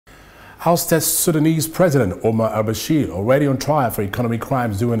Ousted Sudanese President Omar al-Bashir, already on trial for economic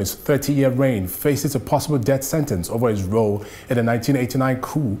crimes during his 30-year reign, faces a possible death sentence over his role in the 1989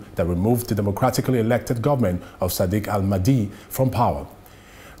 coup that removed the democratically elected government of Sadiq al-Mahdi from power.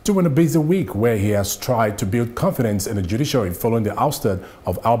 During a busy week where he has tried to build confidence in the judiciary following the ouster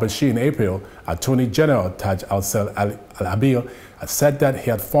of al-Bashir in April, Attorney General Taj al-Habr said that he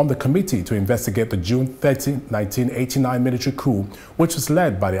had formed a committee to investigate the June 13, 1989 military coup, which was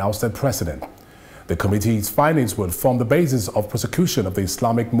led by the ousted president. The committee's findings will form the basis of prosecution of the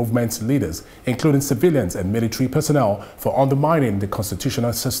Islamic movement's leaders, including civilians and military personnel, for undermining the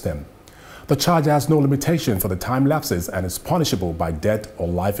constitutional system. The charge has no limitation for the time lapses and is punishable by death or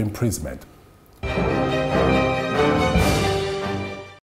life imprisonment.